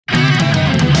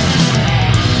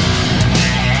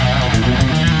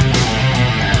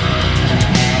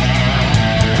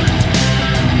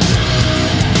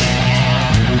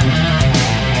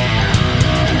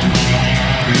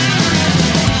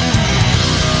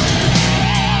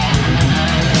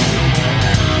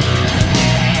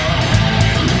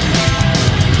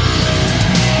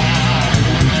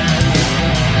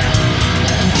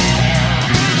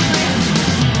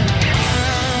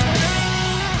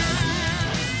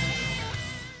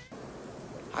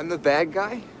I'm the bad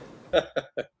guy?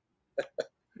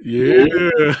 Yeah.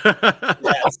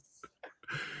 Yes.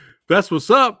 That's what's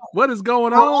up. What is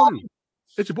going on?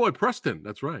 It's your boy Preston.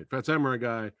 That's right. Phat Samurai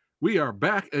Guy. We are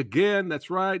back again. That's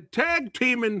right. Tag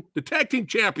teaming, the tag team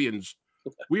champions.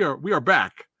 We are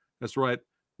back. That's right.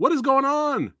 What is going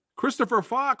on? Christopher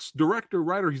Fox, director,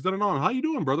 writer. He's done it all. How you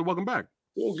doing, brother? Welcome back.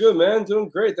 Doing good, man. Doing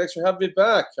great. Thanks for having me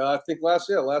back. I think last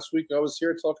week I was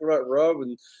here talking about Rub,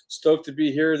 and stoked to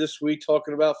be here this week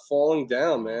talking about Falling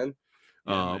Down, man.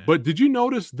 Yeah, but did you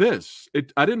notice this?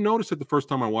 I didn't notice it the first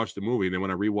time I watched the movie, and then when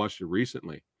I rewatched it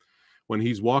recently, when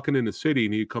he's walking in the city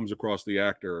and he comes across the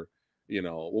actor,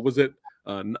 what was it?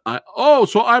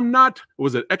 So I'm not,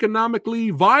 was it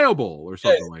economically viable or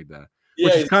something like that?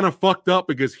 Which is kind of fucked up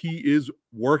because he is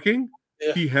working,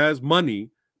 he has money,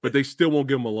 but they still won't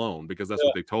give him a loan because that's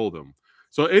what they told him.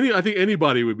 So I think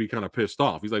anybody would be kind of pissed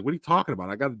off. He's like, what are you talking about?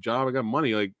 I got a job, I got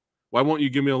money. Like, why won't you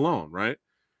give me a loan, right?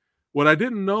 What I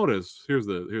didn't notice, here's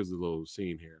the little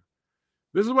scene here.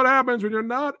 This is what happens when you're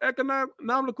not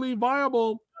economically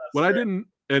viable. What I didn't,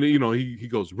 and he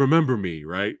goes, remember me,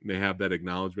 right? And they have that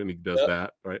acknowledgement. He does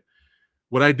that, right?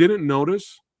 What I didn't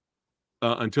notice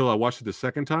until I watched it the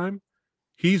second time,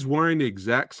 he's wearing the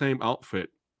exact same outfit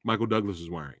Michael Douglas is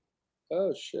wearing.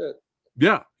 Oh shit!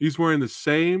 Yeah, he's wearing the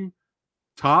same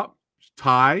top,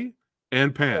 tie,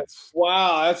 and pants.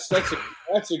 Wow,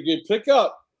 that's a good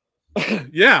pickup.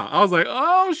 Yeah, I was like,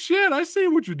 oh shit, I see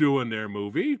what you're doing there,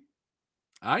 movie.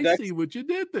 I see what you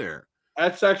did there.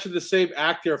 That's actually the same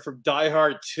actor from Die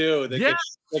Hard 2 that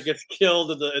gets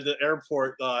killed in the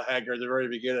airport hangar at the very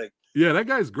beginning. Yeah, that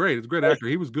guy's great. It's a great actor.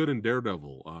 He was good in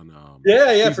Daredevil on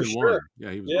for season sure. 1.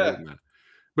 Yeah, he was great in that.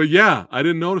 But yeah, I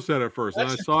didn't notice that at first. And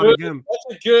I saw it again.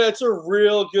 That's a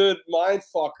real good mind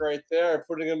fuck right there.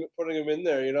 Putting him in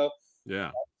there,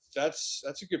 Yeah. That's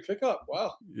a good pickup.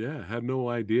 Wow. Yeah, had no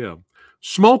idea.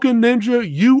 Smoking Ninja,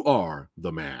 you are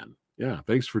the man. Yeah,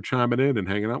 thanks for chiming in and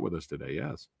hanging out with us today.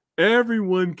 Yes.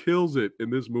 Everyone kills it in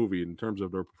this movie in terms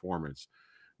of their performance.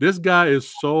 This guy is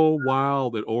so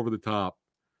wild and over the top.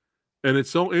 And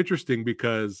it's so interesting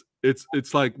because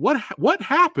it's like what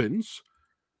happens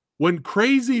when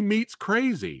crazy meets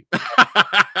crazy?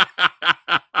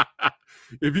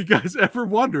 If you guys ever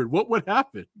wondered what would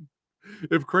happen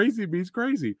if crazy meets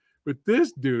crazy. But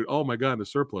this dude, oh my God, in the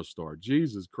surplus store.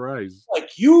 Jesus Christ.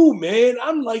 Like you, man.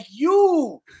 I'm like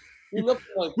you.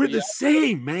 We're the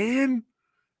same, man.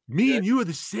 Me and you are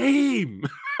the same.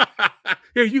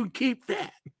 Here, you can keep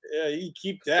that. Yeah, you can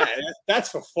keep that. That's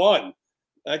for fun.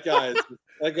 That guy's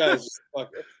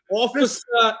fucking Officer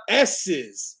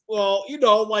S's. Well,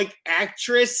 like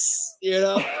actress,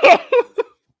 I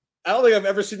don't think I've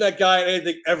ever seen that guy in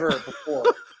anything ever before.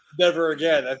 Never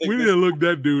again. I think we need to look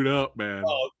that dude up, man.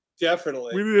 Oh,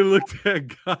 definitely. We need to look that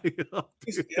guy up.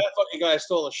 That fucking guy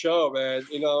stole the show, man.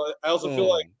 I also feel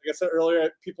like I said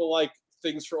earlier, people like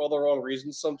things for all the wrong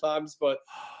reasons sometimes, but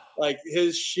like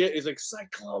his shit is like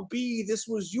Cyclone B. This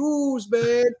was used,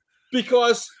 man,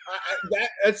 because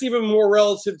that's even more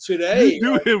relative today.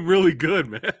 You do him really good,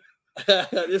 man.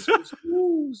 This was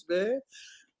used, man.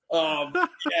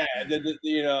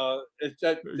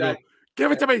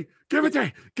 Give it to me. Give it to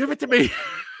me. Give it to me.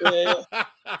 Yeah.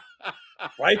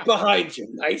 Right behind you,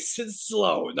 nice and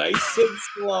slow, nice and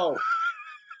slow.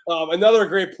 Another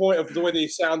great point of the way they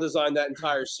sound designed that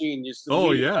entire scene. Just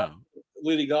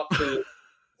leading up to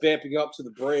vamping up to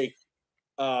the break.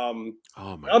 I'm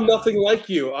nothing like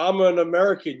you. I'm an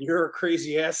American. You're a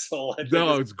crazy asshole.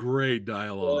 No, it's great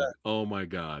dialogue. Yeah. Oh my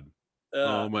God.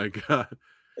 Oh my God.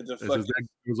 That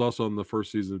was also on the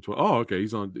first season of 12. Oh, okay.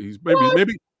 He's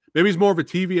maybe he's more of a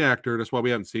TV actor. That's why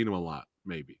we haven't seen him a lot.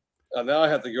 Maybe. Now I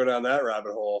have to go down that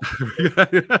rabbit hole.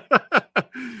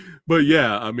 But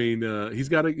yeah, I mean, he's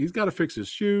got to fix his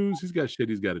shoes. He's got shit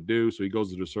he's got to do. So he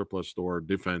goes to the surplus store.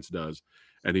 Defense does,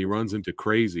 and he runs into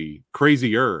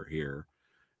crazier here.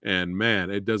 And man,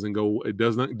 it doesn't go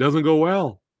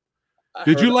well.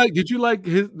 Did you like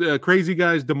his crazy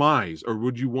guy's demise, or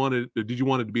did you want it to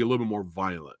be a little bit more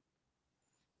violent?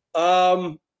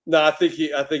 No, I think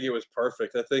it was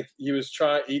perfect. I think he was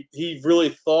trying. He really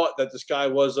thought that this guy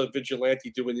was a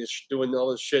vigilante doing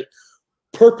all this shit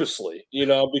purposely,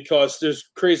 because there's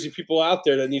crazy people out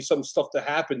there that need some stuff to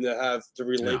happen to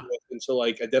relate with and to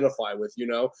like identify with,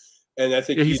 And I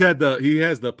think he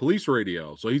has the police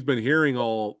radio, so he's been hearing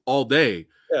all day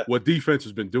what defense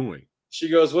has been doing. She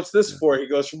goes, "What's this for?" He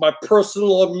goes, "For my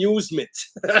personal amusement."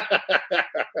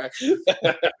 He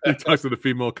talks to the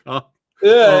female cop.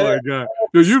 Yeah. Oh my God,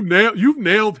 dude, you've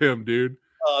nailed him, dude.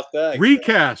 Oh, thanks.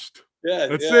 Recast. Yeah,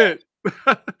 that's it.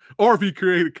 Or if you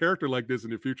create a character like this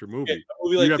in a future movie,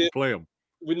 you have to play him.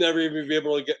 would never even be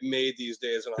able to get made these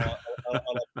days on a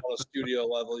studio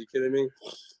level. You kidding me?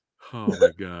 Oh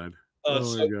my god. Oh my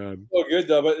So, god. so good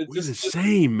though, but We're the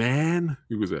same, man.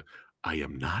 He was I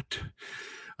am not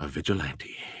a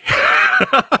vigilante.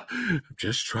 I'm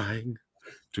just trying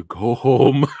to go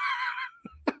home.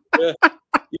 Yeah.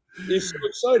 He's so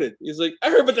excited. He's like, I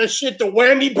heard about that shit, the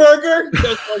Whammy Burger.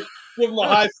 Just like give him a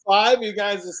high five. You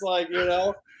guys just like, you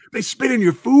know. They spit in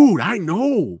your food. I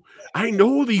know. I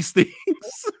know these things.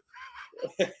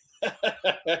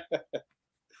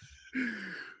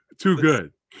 Too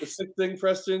good. The sick thing,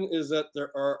 Preston, is that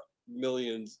there are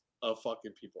millions of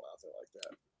fucking people out there like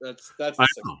that. That's the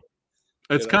sick thing.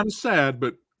 It's kind of sad,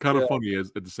 but kind of funny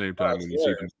at the same time when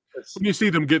you see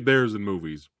them get theirs in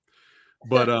movies.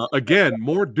 But again,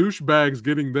 more douchebags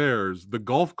getting theirs. The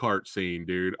golf cart scene,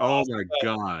 dude. Oh my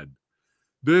god.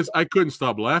 I couldn't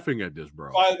stop laughing at this,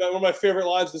 bro. One of my favorite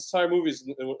lines this entire movie is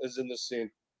in this scene.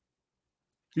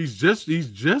 He's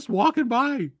just walking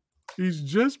by. He's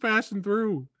just passing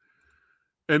through.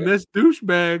 And this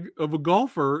douchebag of a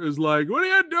golfer is like, what are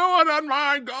you doing on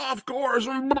my golf course?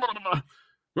 And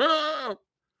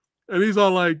he's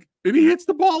all like, and he hits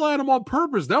the ball at him on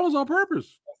purpose. That was on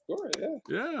purpose. Of course,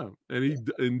 yeah.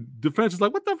 And defense is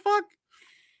like, what the fuck?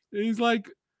 And he's like,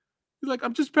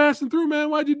 I'm just passing through, man.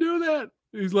 Why'd you do that?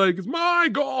 He's like, it's my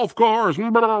golf course.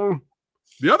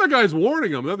 The other guy's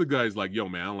warning him. The other guy's like, yo,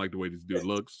 man, I don't like the way this dude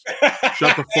looks.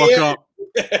 Shut the fuck up.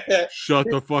 Shut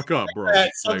the fuck up, bro.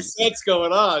 Some sense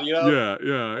going on, you know?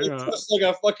 Yeah. It's just like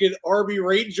a fucking Army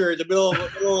Ranger in the middle of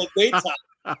the daytime.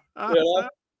 You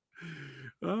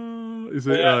know? Is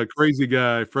a crazy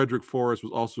guy. Frederick Forrest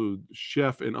was also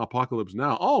chef in Apocalypse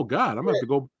Now. Oh, God. I'm going to have to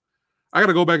go. I got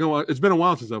to go back and watch. It's been a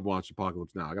while since I've watched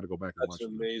Apocalypse Now. I got to go back and watch it.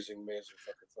 That's amazing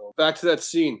fucking film. Back to that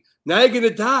scene. Now you're going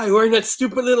to die wearing that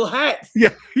stupid little hat.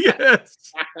 Yeah.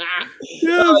 Yes.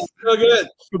 Yes. So good.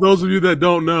 For those of you that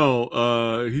don't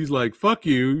know, he's like, fuck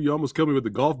you. You almost killed me with the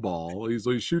golf ball.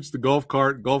 So he shoots the golf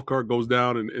cart. Golf cart goes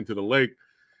down into the lake.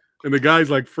 And the guy's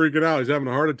like freaking out. He's having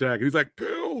a heart attack. And he's like,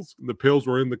 pills. And the pills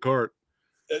were in the cart.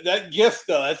 That gift,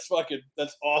 though, that's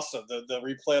awesome. The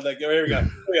replay of that game. Here we go.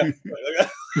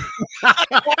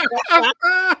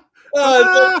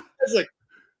 It's like,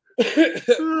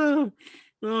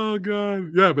 oh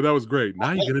god, yeah, but that was great.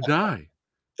 Now you're gonna die.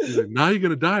 Like, now you're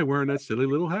gonna die wearing that silly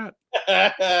little hat.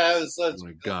 Oh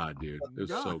my god, dude, it was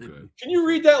so good. Can you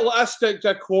read that last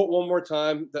that quote one more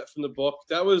time? That from the book.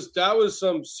 That was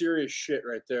some serious shit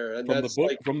right there. And from the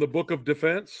book, from the Book of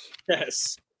Defense.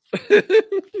 Yes.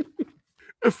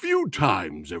 A few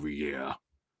times every year,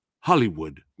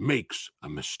 Hollywood makes a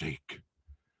mistake,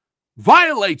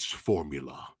 violates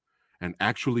formula, and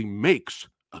actually makes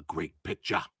a great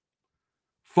picture.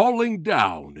 Falling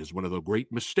Down is one of the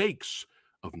great mistakes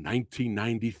of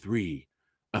 1993,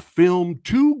 a film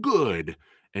too good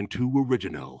and too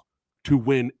original to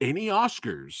win any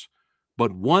Oscars,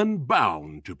 but one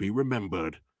bound to be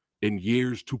remembered in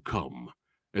years to come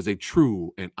as a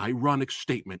true and ironic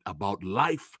statement about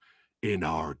life in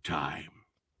our time.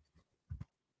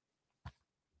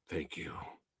 Thank you.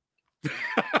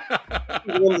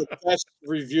 One of the best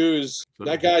reviews.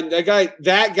 That guy,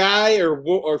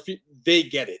 or they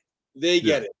get it. They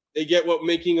get it. They get what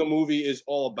making a movie is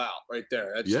all about. Right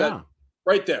there. That's that,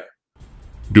 right there.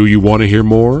 Do you want to hear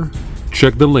more?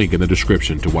 Check the link in the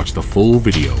description to watch the full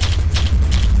video.